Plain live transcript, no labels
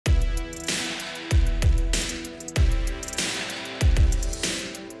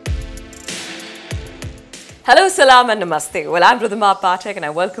Hello, salam and namaste. Well, I'm Ridhima Pathak and I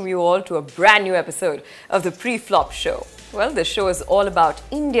welcome you all to a brand new episode of the Pre-Flop Show. Well, this show is all about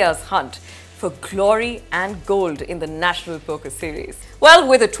India's hunt for glory and gold in the National Poker Series. Well,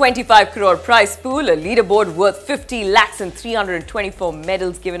 with a 25 crore prize pool, a leaderboard worth 50 lakhs and 324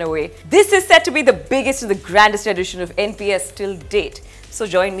 medals given away, this is set to be the biggest and the grandest edition of NPS till date. So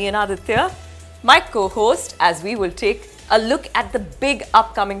join me and Aditya, my co-host, as we will take a look at the big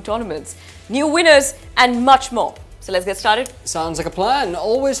upcoming tournaments, new winners and much more. So let's get started. Sounds like a plan.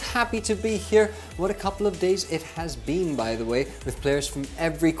 Always happy to be here. What a couple of days it has been, by the way, with players from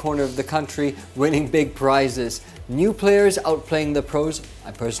every corner of the country winning big prizes. New players outplaying the pros.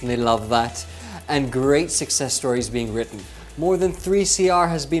 I personally love that. And great success stories being written. More than 3 CR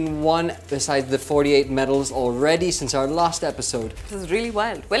has been won besides the 48 medals already since our last episode. This is really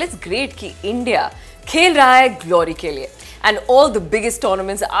wild. Well, it's great कि India खेल रहा है glory के लिए. And all the biggest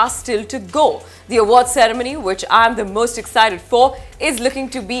tournaments are still to go. The award ceremony, which I'm the most excited for, is looking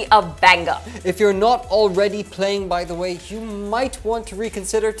to be a banger. If you're not already playing, by the way, you might want to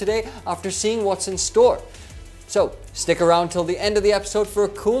reconsider today after seeing what's in store. So, stick around till the end of the episode for a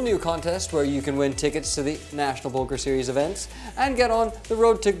cool new contest where you can win tickets to the National Poker Series events and get on the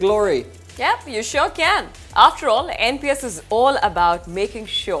road to glory. Yep, you sure can. After all, NPS is all about making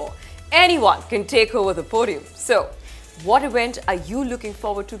sure anyone can take over the podium. So, what event are you looking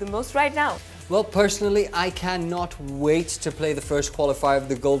forward to the most right now? Well, personally, I cannot wait to play the first qualifier of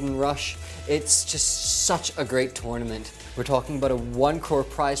the Golden Rush. It's just such a great tournament. We're talking about a 1 crore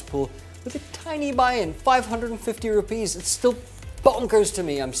prize pool with a tiny buy-in, 550 rupees. It's still bonkers to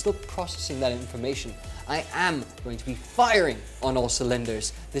me. I'm still processing that information. I am going to be firing on all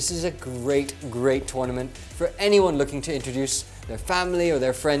cylinders. This is a great, great tournament for anyone looking to introduce their family or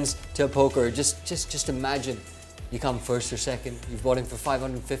their friends to poker. Just imagine. You come first or second, you've bought in for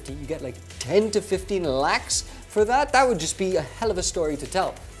 550, you get like 10 to 15 lakhs for that. That would just be a hell of a story to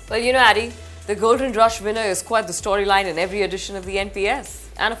tell. Well, you know, Adi, the Golden Rush winner is quite the storyline in every edition of the NPS.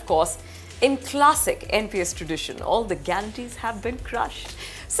 And of course, in classic NPS tradition, all the guarantees have been crushed.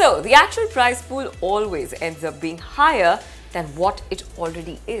 So, the actual prize pool always ends up being higher than what it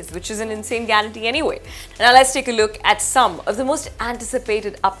already is, which is an insane guarantee anyway. Now let's take a look at some of the most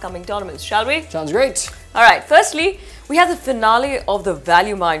anticipated upcoming tournaments, shall we? Sounds great. Alright, firstly, we have the finale of the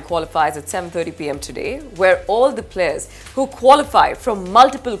Value Mine qualifiers at 7:30 PM today, where all the players who qualify from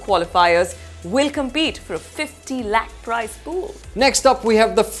multiple qualifiers will compete for a 50 lakh prize pool. Next up, we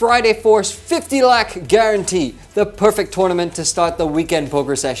have the Friday Force 50 lakh guarantee, the perfect tournament to start the weekend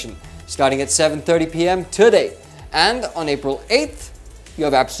poker session, starting at 7:30 PM today. And on April 8th, you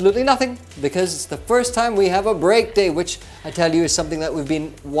have absolutely nothing because it's the first time we have a break day, which I tell you is something that we've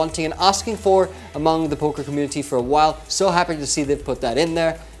been wanting and asking for among the poker community for a while. So happy to see they've put that in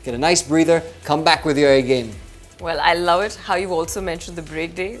there. Get a nice breather, come back with your A game. Well, I love it how you've also mentioned the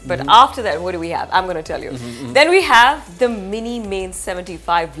break day. But after that, what do we have? I'm going to tell you. Then we have the mini main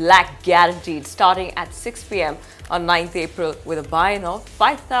 75 lakh guaranteed starting at 6 PM on 9th April with a buy-in of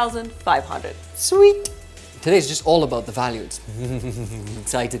 5,500. Sweet. Today's just all about the value. It's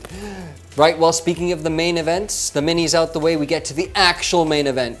excited. Right, well, speaking of the main events, the mini's out the way, we get to the actual main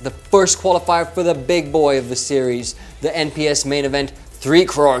event. The first qualifier for the big boy of the series, the NPS main event 3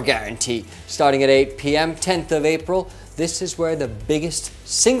 crore guarantee. Starting at 8 PM, 10th of April. This is where the biggest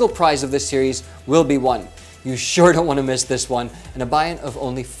single prize of the series will be won. You sure don't want to miss this one. And a buy-in of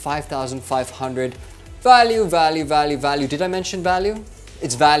only 5,500. Value, value, value, value. Did I mention value?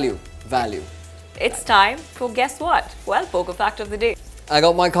 It's value, value. It's time for guess what? Well, Poker Fact of the Day. I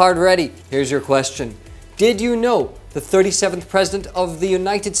got my card ready. Here's your question. Did you know the 37th President of the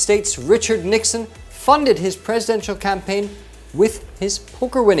United States, Richard Nixon, funded his presidential campaign with his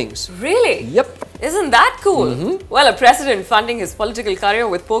poker winnings? Really? Yep. Isn't that cool? Well, a president funding his political career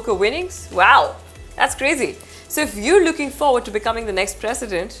with poker winnings? Wow, that's crazy. So if you're looking forward to becoming the next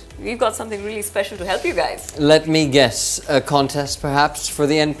president, we've got something really special to help you guys. Let me guess, a contest perhaps for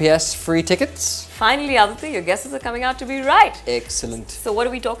the NPS free tickets? Finally, Aditya, your guesses are coming out to be right. Excellent. So what are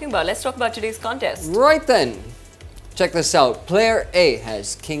we talking about? Let's talk about today's contest. Right then. Check this out. Player A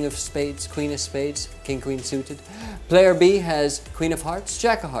has King of Spades, Queen of Spades, King, Queen suited. Player B has Queen of Hearts,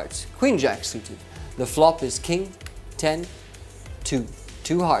 Jack of Hearts, Queen, Jack suited. The flop is King, 10, 2.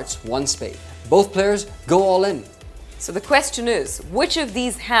 2 hearts, 1 spade. Both players go all in. So the question is, which of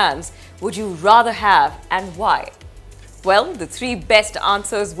these hands would you rather have and why? Well, the 3 best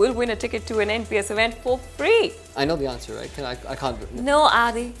answers will win a ticket to an NPS event for free. I know the answer, right? I can't. No,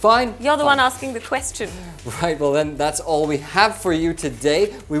 Adi. Fine. You're the one asking the question. Right, well then that's all we have for you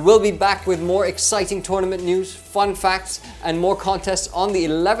today. We will be back with more exciting tournament news, fun facts, and more contests on the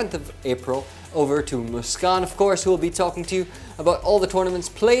 11th of April. over to Muskan, of course, who will be talking to you about all the tournaments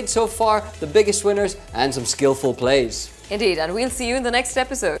played so far, the biggest winners, and some skillful plays. Indeed, and we'll see you in the next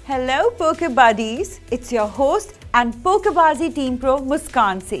episode. Hello Poker Buddies, it's your host and Pokerbazi Team Pro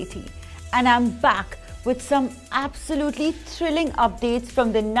Muskan Sethi, and I'm back with some absolutely thrilling updates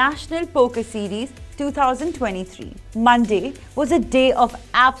from the National Poker Series 2023. Monday was a day of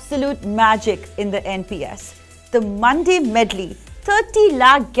absolute magic in the NPS. The Monday Medley 30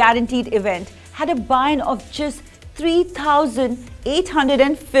 lakh guaranteed event had a buy-in of just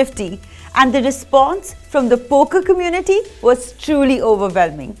 3,850, and the response from the poker community was truly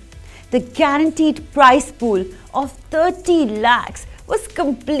overwhelming. The guaranteed prize pool of 30 lakhs was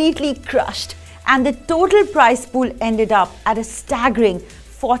completely crushed, and the total prize pool ended up at a staggering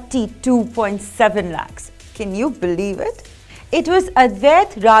 42.7 lakhs. Can you believe it? It was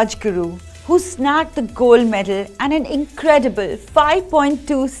Aditya Rajguru who snagged the gold medal and an incredible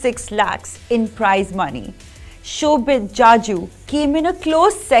 5.26 lakhs in prize money. Shobit Jaju came in a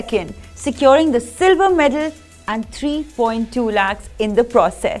close second, securing the silver medal and 3.2 lakhs in the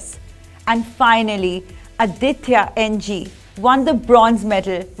process. And finally, Aditya NG won the bronze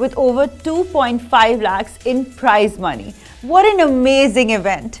medal with over 2.5 lakhs in prize money. What an amazing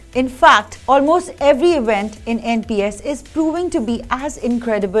event! In fact, almost every event in NPS is proving to be as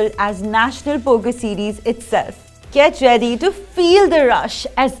incredible as National Poker Series itself. Get ready to feel the rush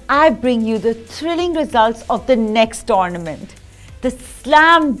as I bring you the thrilling results of the next tournament. The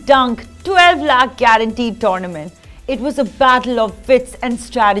Slam Dunk 12 lakh guaranteed tournament. It was a battle of wits and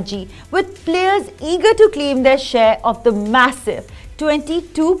strategy, with players eager to claim their share of the massive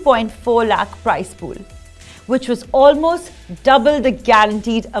 22.4 lakh prize pool, which was almost double the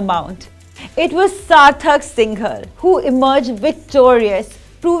guaranteed amount. It was Sarthak Singhal who emerged victorious,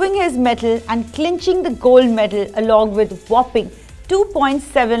 proving his mettle and clinching the gold medal along with whopping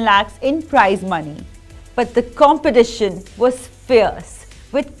 2.7 lakhs in prize money. But the competition was fierce,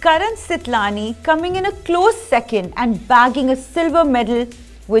 with Karan Sitlani coming in a close second and bagging a silver medal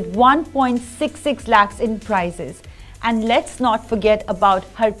with 1.66 lakhs in prizes. And let's not forget about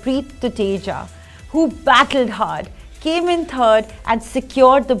Harpreet Tuteja, who battled hard, came in third and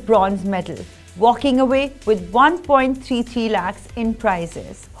secured the bronze medal, walking away with 1.33 lakhs in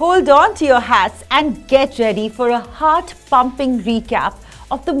prizes. Hold on to your hats and get ready for a heart-pumping recap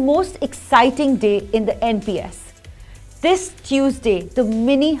of the most exciting day in the NPS. This Tuesday, the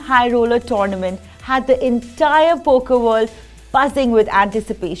mini high roller tournament had the entire poker world buzzing with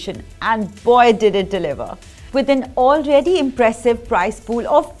anticipation, and boy did it deliver. With an already impressive prize pool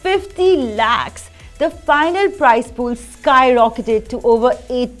of 50 lakhs, the final prize pool skyrocketed to over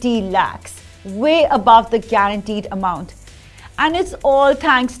 80 lakhs, way above the guaranteed amount. And it's all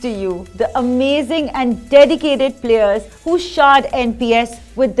thanks to you, the amazing and dedicated players who showered NPS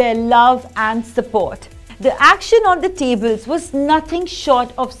with their love and support. The action on the tables was nothing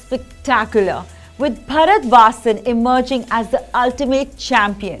short of spectacular, with Bharat Vasan emerging as the ultimate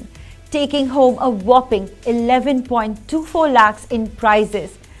champion, taking home a whopping 11.24 lakhs in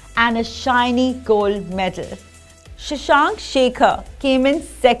prizes and a shiny gold medal. Shashank Shekhar came in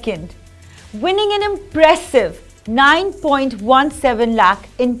second, winning an impressive 9.17 lakh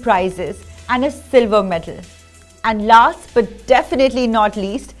in prizes and a silver medal. And last but definitely not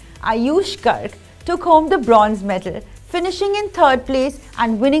least, Ayush Garg took home the bronze medal, finishing in third place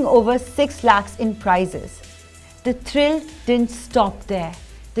and winning over 6 lakhs in prizes. The thrill didn't stop there.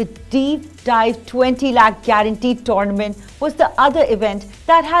 The Deep Dive 20 lakh guaranteed tournament was the other event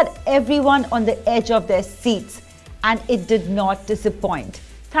that had everyone on the edge of their seats, and it did not disappoint,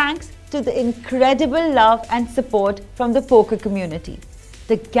 thanks to the incredible love and support from the poker community.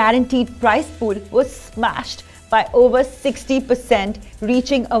 The guaranteed prize pool was smashed by over 60%,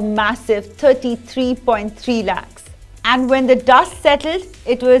 reaching a massive 33.3 lakhs. And when the dust settled,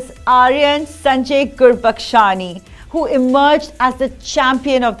 it was Aryan Sanjay Gurbakshani who emerged as the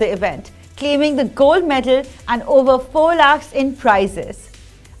champion of the event, claiming the gold medal and over 4 lakhs in prizes.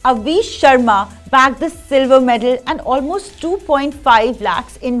 Avish Sharma bagged the silver medal and almost 2.5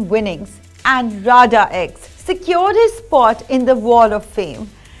 lakhs in winnings. And Radha X secured his spot in the Wall of Fame,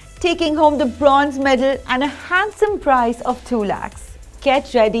 taking home the bronze medal and a handsome prize of 2 lakhs.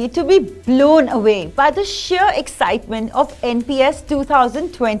 Get ready to be blown away by the sheer excitement of NPS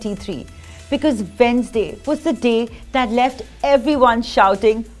 2023, because Wednesday was the day that left everyone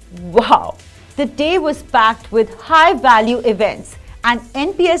shouting, wow! The day was packed with high-value events, and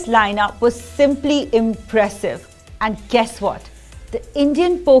NPS lineup was simply impressive. And guess what? The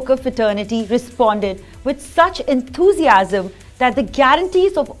Indian poker fraternity responded with such enthusiasm that the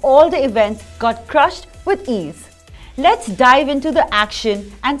guarantees of all the events got crushed with ease. Let's dive into the action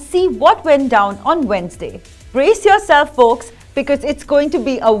and see what went down on Wednesday. Brace yourself, folks, because it's going to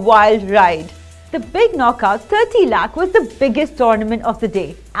be a wild ride. The big knockout 30 lakh was the biggest tournament of the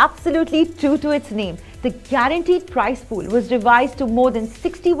day. Absolutely true to its name, the guaranteed prize pool was revised to more than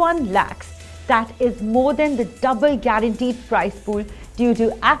 61 lakhs. That is more than the double guaranteed prize pool due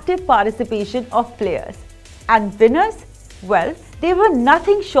to active participation of players. And winners? Well, they were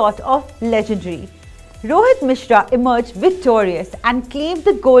nothing short of legendary. Rohit Mishra emerged victorious and claimed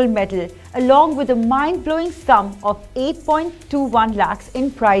the gold medal along with a mind-blowing sum of 8.21 lakhs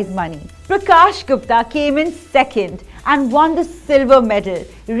in prize money. Prakash Gupta came in second and won the silver medal,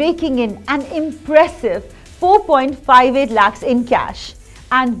 raking in an impressive 4.58 lakhs in cash.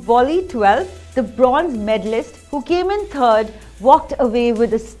 And Volley 12, the bronze medalist who came in third, walked away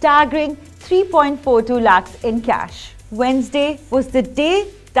with a staggering 3.42 lakhs in cash. Wednesday was the day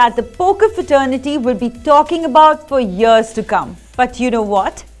that the poker fraternity will be talking about for years to come. But you know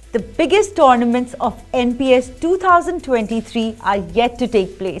what? The biggest tournaments of NPS 2023 are yet to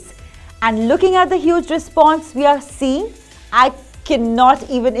take place. And looking at the huge response we are seeing, I cannot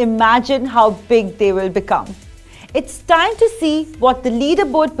even imagine how big they will become. It's time to see what the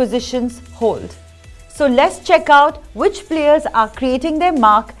leaderboard positions hold. So let's check out which players are creating their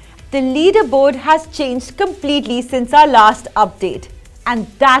mark. The leaderboard has changed completely since our last update. And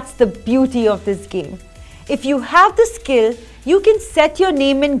that's the beauty of this game. If you have the skill, you can set your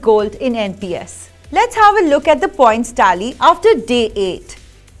name in gold in NPS. Let's have a look at the points tally after day 8.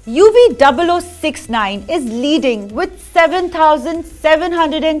 UV0069 is leading with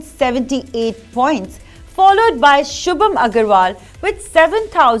 7,778 points, followed by Shubham Agarwal with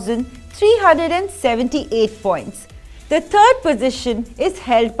 7,378 points. The third position is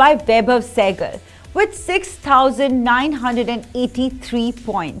held by Vaibhav Sehgal with 6,983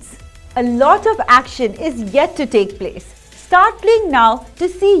 points. A lot of action is yet to take place. Start playing now to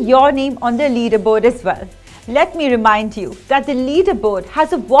see your name on the leaderboard as well. Let me remind you that the leaderboard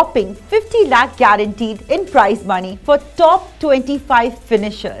has a whopping 50 lakh guaranteed in prize money for top 25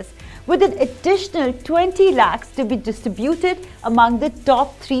 finishers, with an additional 20 lakhs to be distributed among the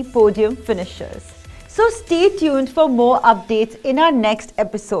top 3 podium finishers. So stay tuned for more updates in our next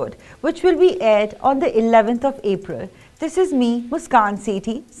episode, which will be aired on the 11th of April. This is me, Muskan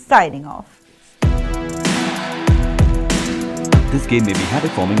signing off. This game may be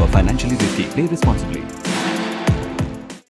habit forming or financially risky. Play responsibly.